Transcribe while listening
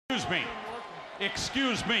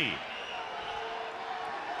Excuse me.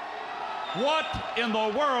 What in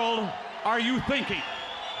the world are you thinking?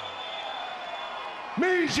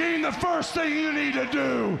 Mean Gene, the first thing you need to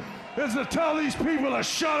do is to tell these people to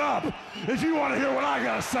shut up if you want to hear what I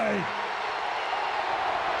gotta say.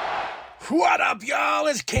 What up, y'all?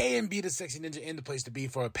 It's KMB, the Sexy Ninja, in the place to be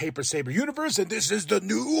for a Paper Saber universe, and this is the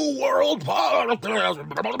New World We're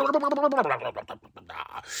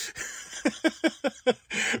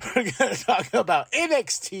going to talk about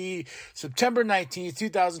NXT, September 19th,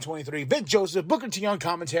 2023. Vic Joseph, Booker T on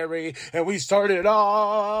commentary, and we started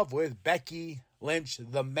off with Becky Lynch,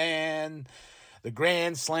 the man, the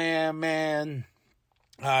Grand Slam man.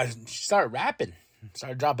 She started rapping.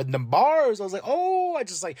 Started dropping them bars. I was like, oh, I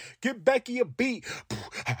just like, give Becky a beat.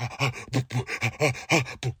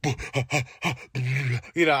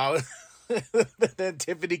 You know, then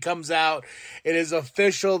Tiffany comes out. It is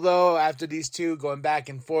official, though, after these two going back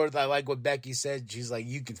and forth. I like what Becky said. She's like,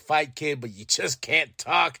 you can fight, kid, but you just can't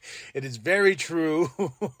talk. It is very true.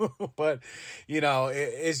 But, you know,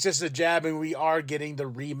 it's just a jab, and we are getting the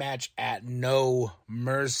rematch at No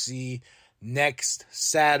Mercy next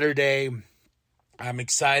Saturday. I'm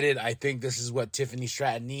excited. I think this is what Tiffany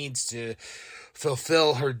Stratton needs to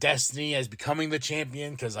fulfill her destiny as becoming the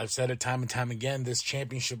champion, because I've said it time and time again, this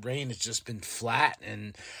championship reign has just been flat,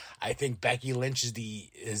 and I think Becky Lynch is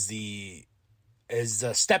the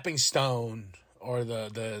stepping stone, or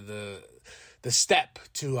the step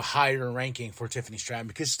to a higher ranking for Tiffany Stratton,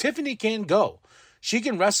 because Tiffany can go. She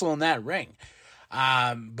can wrestle in that ring.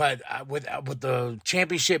 But with the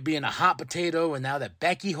championship being a hot potato, and now that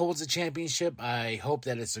Becky holds the championship, I hope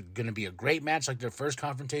that it's going to be a great match like their first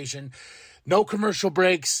confrontation. No commercial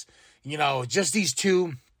breaks, you know, just these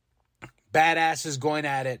two badasses going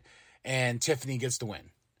at it, and Tiffany gets the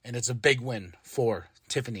win. And it's a big win for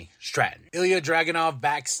Tiffany Stratton. Ilya Dragunov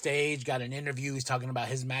backstage got an interview. He's talking about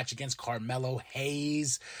his match against Carmelo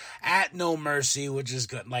Hayes at No Mercy, which is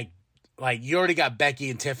good. Like you already got Becky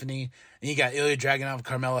and Tiffany, and you got Ilya Dragunov,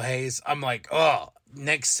 Carmelo Hayes. I'm like, oh,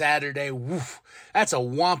 next Saturday, woof, that's a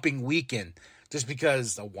whomping weekend. Just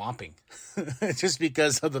because of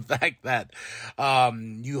the fact that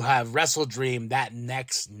you have Wrestle Dream that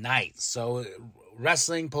next night. So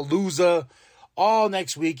Wrestling Palooza all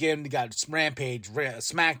next weekend. We got Rampage,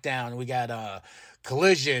 SmackDown, we got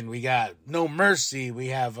Collision, we got No Mercy, we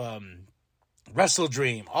have Wrestle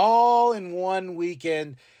Dream, all in one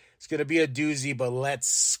weekend. It's going to be a doozy, but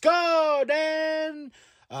let's go, Dan.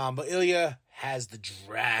 But Ilya has the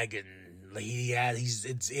dragon.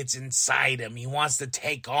 It's inside him. He wants to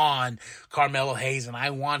take on Carmelo Hayes, and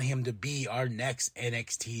I want him to be our next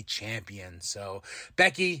NXT champion. So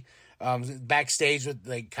Becky, backstage,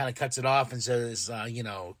 kind of cuts it off and says,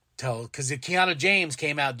 because Kiana James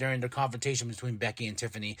came out during the confrontation between Becky and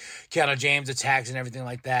Tiffany. Kiana James attacks and everything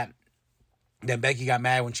like that. Then Becky got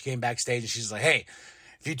mad when she came backstage, and she's like, hey,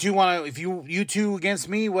 if you two against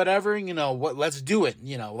me, whatever, you know what, let's do it.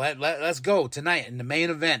 You know, let's go tonight in the main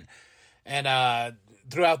event. And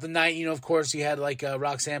throughout the night, you know, of course, he had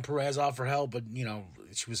Roxanne Perez offer help, but you know,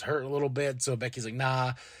 she was hurt a little bit, so Becky's like,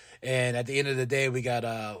 nah. And at the end of the day, we got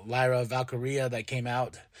Lyra Valkyria that came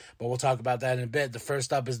out, but we'll talk about that in a bit. The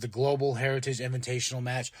first up is the Global Heritage Invitational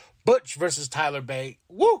match, Butch versus Tyler Bate.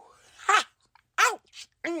 Woo! Ha! Ouch!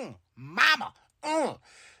 Mama!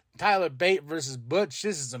 Tyler Bate versus Butch.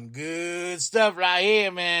 This is some good stuff right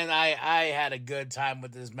here, man. I had a good time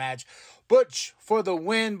with this match. Butch for the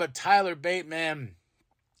win, but Tyler Bate, man,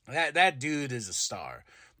 that dude is a star.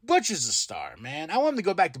 Butch is a star, man. I want him to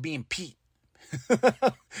go back to being Pete.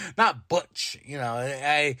 Not Butch. You know,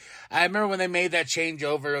 I remember when they made that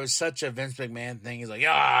changeover, it was such a Vince McMahon thing. He's like,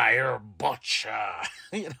 you're Butch.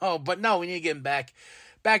 You know, but no, we need to get him back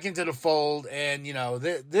into the fold. And, you know,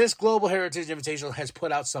 this Global Heritage Invitational has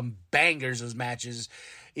put out some bangers as matches,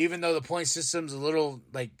 even though the point system's a little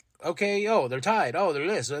like, okay, they're tied. Oh, they're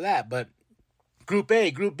this or that. But Group A,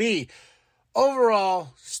 Group B, overall,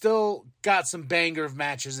 still got some banger of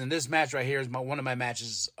matches. And this match right here is one of my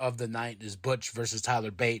matches of the night, is Butch versus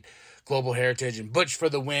Tyler Bate, Global Heritage, and Butch for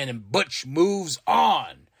the win. And Butch moves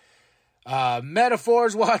on.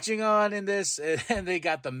 Metaphors watching on in this, and they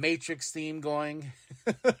got the Matrix theme going.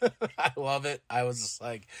 I love it. I was just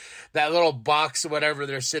like, that little box or whatever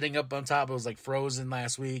they're sitting up on top, it was like Frozen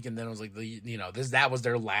last week, and then it was like that was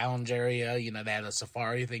their lounge area. You know, they had a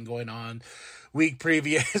safari thing going on week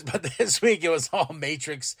previous, but this week it was all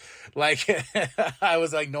Matrix. Like, I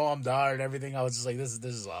was like, Noam Dar and everything. I was just like, this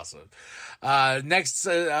is awesome. Next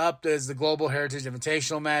up is the Global Heritage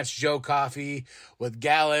Invitational match, Joe Coffey with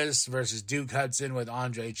Gallus versus Duke Hudson with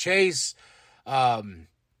Andre Chase.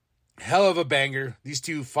 hell of a banger. These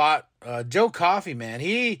two fought. Joe Coffey, man,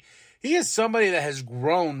 he is somebody that has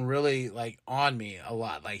grown really like on me a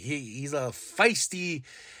lot. Like he's a feisty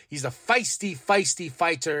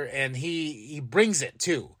fighter, and he brings it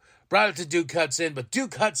too. Brought it to Duke Hudson, but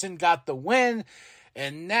Duke Hudson got the win,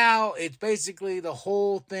 and now it's basically the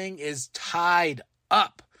whole thing is tied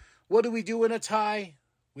up. What do we do in a tie?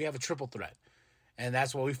 We have a triple threat. And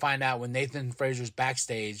that's what we find out when Nathan Frazier's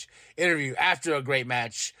backstage interview after a great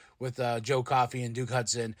match with Joe Coffey and Duke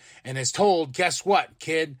Hudson, and is told, guess what,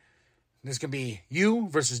 kid? This can be you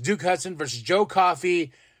versus Duke Hudson versus Joe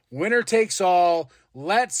Coffey. Winner takes all.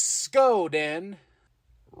 Let's go, Dan.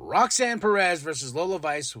 Roxanne Perez versus Lola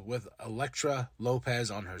Vice with Elektra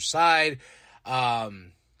Lopez on her side. Of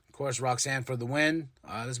course, Roxanne for the win.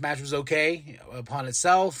 This match was okay upon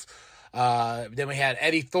itself. Then we had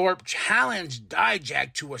Eddie Thorpe challenge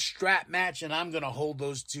Dijak to a strap match, and I'm going to hold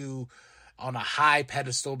those two on a high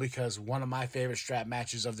pedestal because one of my favorite strap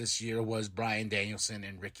matches of this year was Bryan Danielson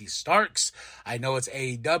and Ricky Starks. I know it's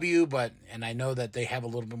AEW, and I know that they have a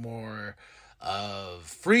little bit more of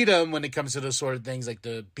freedom when it comes to those sort of things, like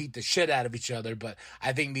to beat the shit out of each other, but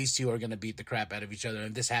I think these two are going to beat the crap out of each other, and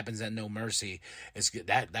if this happens at No Mercy,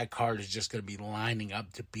 that card is just going to be lining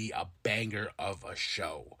up to be a banger of a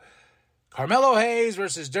show. Carmelo Hayes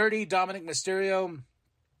versus Dirty Dominic Mysterio.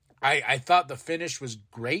 I thought the finish was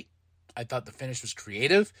great. I thought the finish was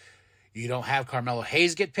creative. You don't have Carmelo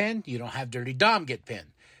Hayes get pinned. You don't have Dirty Dom get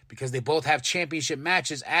pinned because they both have championship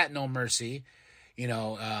matches at No Mercy. You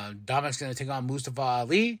know, Dominic's going to take on Mustafa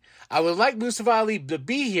Ali. I would like Mustafa Ali to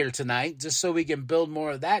be here tonight just so we can build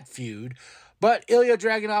more of that feud. But Ilya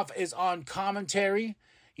Dragunov is on commentary.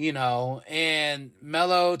 You know, and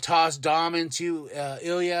Melo tossed Dom into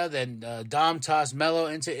Ilya, then Dom tossed Melo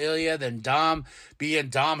into Ilya, then Dom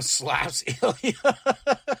slaps Ilya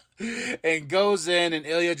and goes in, and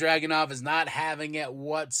Ilya Dragunov is not having it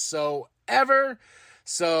whatsoever.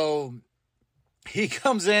 So he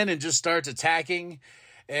comes in and just starts attacking,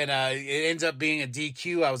 and it ends up being a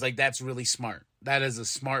DQ. I was like, that's really smart. That is a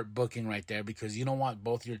smart booking right there because you don't want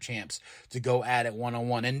both your champs to go at it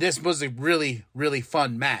one-on-one. And this was a really, really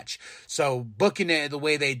fun match. So booking it the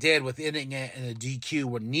way they did with ending it in a DQ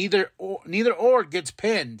where neither or gets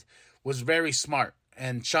pinned was very smart.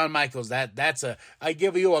 And Shawn Michaels, that's I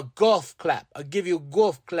give you a golf clap. I give you a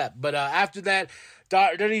golf clap. But after that,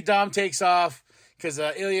 Dirty Dom takes off because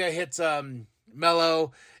Ilya hits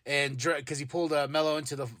Melo and because he pulled Melo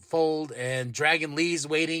into the fold, and Dragon Lee's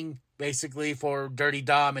waiting basically for Dirty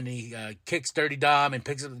Dom, and he kicks Dirty Dom and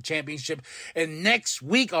picks up the championship. And next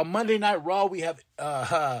week on Monday Night Raw, we have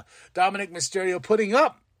Dominic Mysterio putting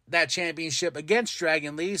up that championship against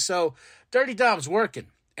Dragon Lee. So Dirty Dom's working.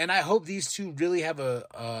 And I hope these two really have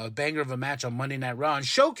a banger of a match on Monday Night Raw and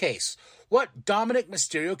showcase what Dominic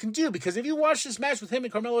Mysterio can do. Because if you watch this match with him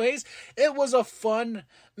and Carmelo Hayes, it was a fun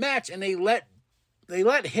match, and they let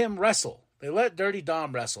him wrestle. They let Dirty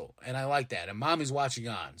Dom wrestle, and I like that. And Mommy's watching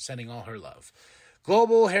on, sending all her love.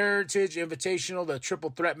 Global Heritage Invitational, the triple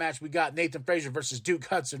threat match. We got Nathan Frazier versus Duke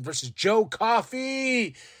Hudson versus Joe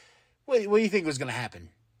Coffey. What do you think was going to happen?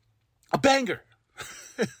 A banger.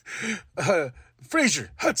 Frazier,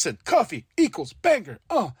 Hudson, Coffey equals banger.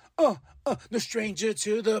 No stranger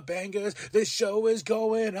to the bangers. This show is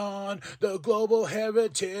going on. The Global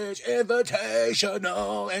Heritage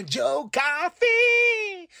Invitational. And Joe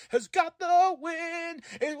Coffey has got the win.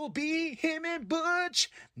 It will be him and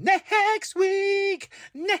Butch next week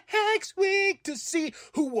to see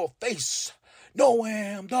who will face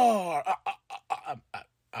Noam Dar.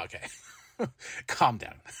 Okay. Calm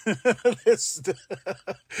down.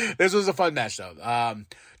 This was a fun match, though.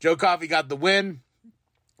 Joe Coffey got the win.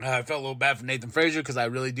 I felt a little bad for Nathan Frazier because I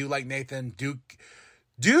really do like Nathan. Duke,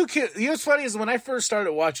 you know what's funny is when I first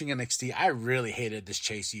started watching NXT, I really hated this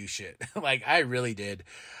Chase U shit. Like, I really did.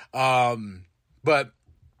 But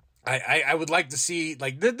I would like to see,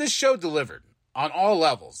 like, this show delivered on all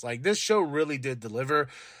levels. Like, this show really did deliver.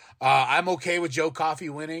 I'm okay with Joe Coffey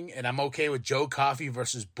winning, and I'm okay with Joe Coffey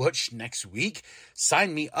versus Butch next week.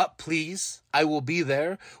 Sign me up, please. I will be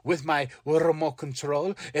there with my remote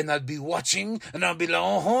control, and I'll be watching, and I'll be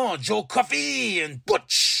like, Joe Coffey and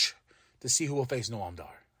Butch to see who will face Noam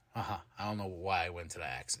Dar. I don't know why I went to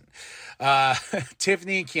that accent.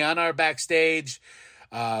 Tiffany and Kiana are backstage.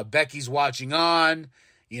 Becky's watching on.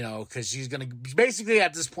 You know, because she's going to, basically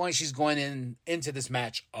at this point, she's going into this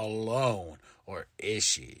match alone. Or is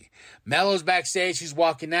she? Melo's backstage. He's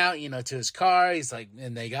walking out, you know, to his car. He's like,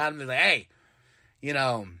 and they got him. They're like, hey, you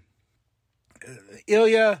know,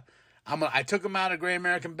 Ilya, I took him out at Great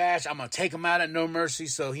American Bash. I'm going to take him out at No Mercy,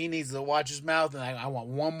 so he needs to watch his mouth. And I want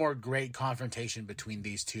one more great confrontation between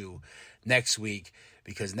these two next week,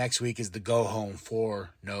 because next week is the go-home for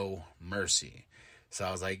No Mercy. So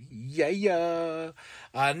I was like, yeah.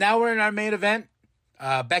 Now we're in our main event.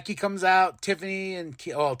 Becky comes out. Tiffany and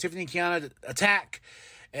Kiana attack.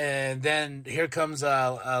 And then here comes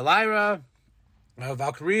Lyra,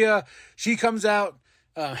 Valkyria. She comes out.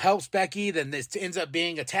 Helps Becky, then this ends up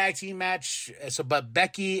being a tag team match. But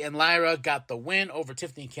Becky and Lyra got the win over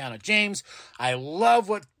Tiffany and Kiana James. I love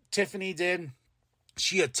what Tiffany did.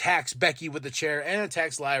 She attacks Becky with the chair and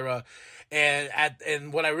attacks Lyra.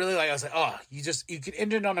 And what I really like, I was like, oh, you could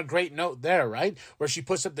end it on a great note there, right? Where she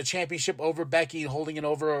puts up the championship over Becky and holding it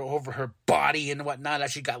over her body and whatnot.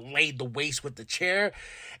 As she got laid the waist with the chair.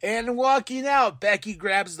 And walking out, Becky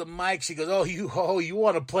grabs the mic. She goes, oh, you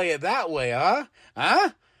want to play it that way, huh?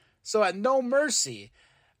 Huh? So at No Mercy,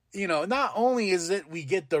 not only is it we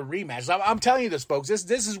get the rematch. I'm telling you this, folks.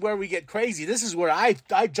 This is where we get crazy. This is where I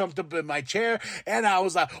jumped up in my chair and I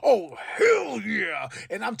was like, oh, hell yeah.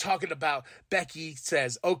 And I'm talking about Becky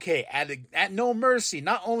says, okay, at No Mercy,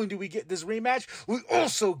 not only do we get this rematch, we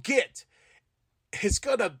also get it's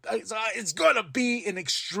gonna be an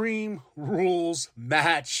Extreme Rules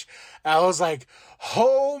match. I was like,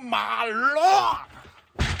 oh my Lord.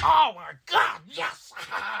 Oh my God, yes!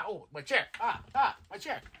 Oh, my chair. My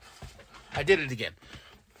chair. I did it again.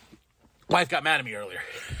 Wife got mad at me earlier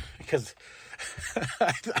because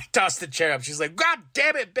I tossed the chair up. She's like, God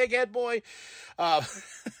damn it, big head boy. But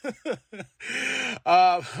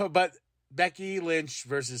Becky Lynch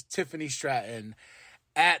versus Tiffany Stratton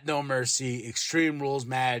at No Mercy, Extreme Rules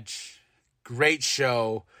match. Great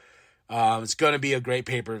show. It's going to be a great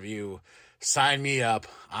pay-per-view. Sign me up.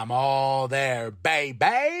 I'm all there,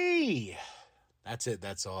 baby. That's it.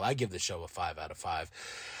 That's all. I give the show a 5 out of 5.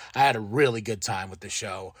 I had a really good time with the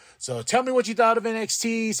show. So tell me what you thought of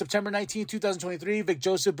NXT September 19, 2023. Vic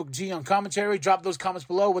Joseph, Booker T on commentary. Drop those comments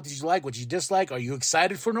below. What did you like? What did you dislike? Are you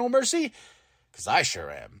excited for No Mercy? Because I sure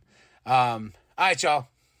am. All right, y'all.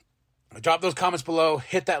 Drop those comments below.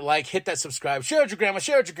 Hit that like. Hit that subscribe. Share with your grandma.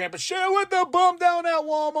 Share with your grandpa. Share with the bum down at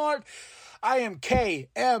Walmart. I am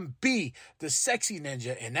KMB, the Sexy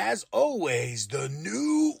Ninja, and as always, the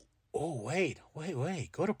new... Oh, wait.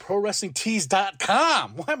 Go to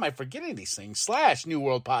ProWrestlingTees.com. Why am I forgetting these things? / New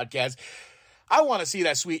World Podcast. I want to see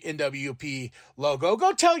that sweet NWP logo.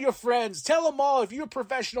 Go tell your friends. Tell them all. If you're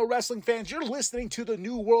professional wrestling fans, you're listening to the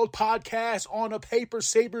New World Podcast on a Paper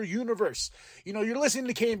Saber universe. You're listening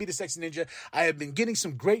to KMB the Sexy Ninja. I have been getting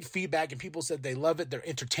some great feedback, and people said they love it. They're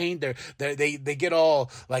entertained. They get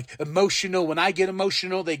all like emotional. When I get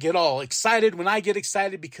emotional, they get all excited. When I get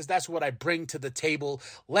excited, because that's what I bring to the table.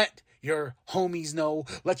 Let your homies know,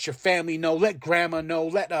 let your family know, let grandma know,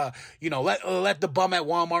 let the bum at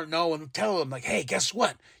Walmart know, and tell them, like, hey, guess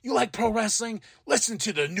what? You like pro wrestling? Listen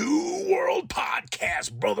to the New World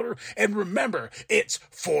Podcast, brother. And remember, it's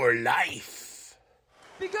for life.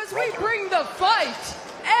 Because we bring the fight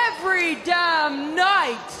every damn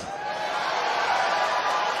night.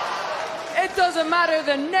 It doesn't matter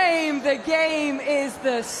the name, the game is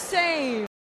the same.